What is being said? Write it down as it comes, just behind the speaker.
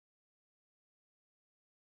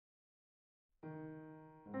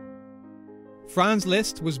Franz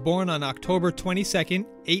Liszt was born on October 22,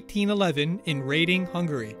 1811 in Rading,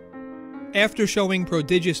 Hungary. After showing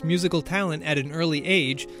prodigious musical talent at an early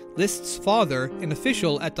age, Liszt's father, an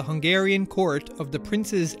official at the Hungarian court of the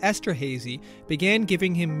Princes Esterhazy, began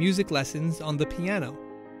giving him music lessons on the piano.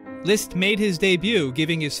 Liszt made his debut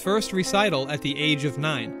giving his first recital at the age of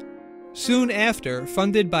 9. Soon after,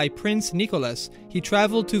 funded by Prince Nikolaus, he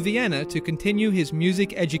traveled to Vienna to continue his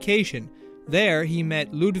music education. There he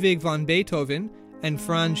met Ludwig van Beethoven and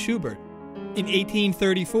Franz Schubert. In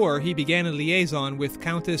 1834, he began a liaison with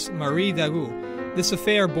Countess Marie. This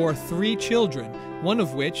affair bore 3 children, one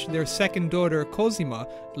of which, their second daughter Cosima,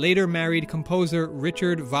 later married composer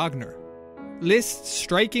Richard Wagner. Liszt's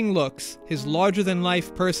striking looks, his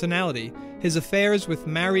larger-than-life personality, his affairs with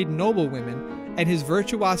married noblewomen, and his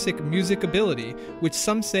virtuosic music ability, which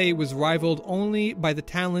some say was rivaled only by the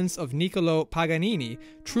talents of Niccolò Paganini,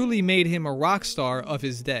 truly made him a rock star of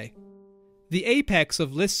his day. The apex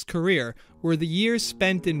of Liszt's career were the years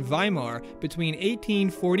spent in Weimar between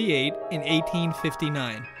 1848 and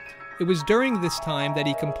 1859. It was during this time that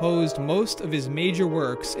he composed most of his major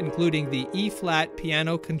works, including the E-flat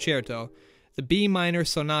Piano Concerto, the B minor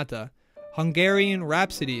Sonata, Hungarian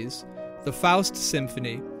Rhapsodies, the Faust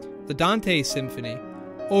Symphony, the Dante Symphony,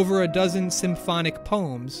 over a dozen symphonic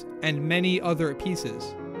poems, and many other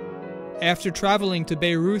pieces. After traveling to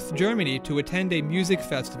Bayreuth, Germany to attend a music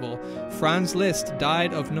festival, Franz Liszt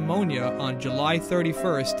died of pneumonia on July 31,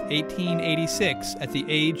 1886, at the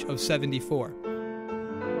age of 74.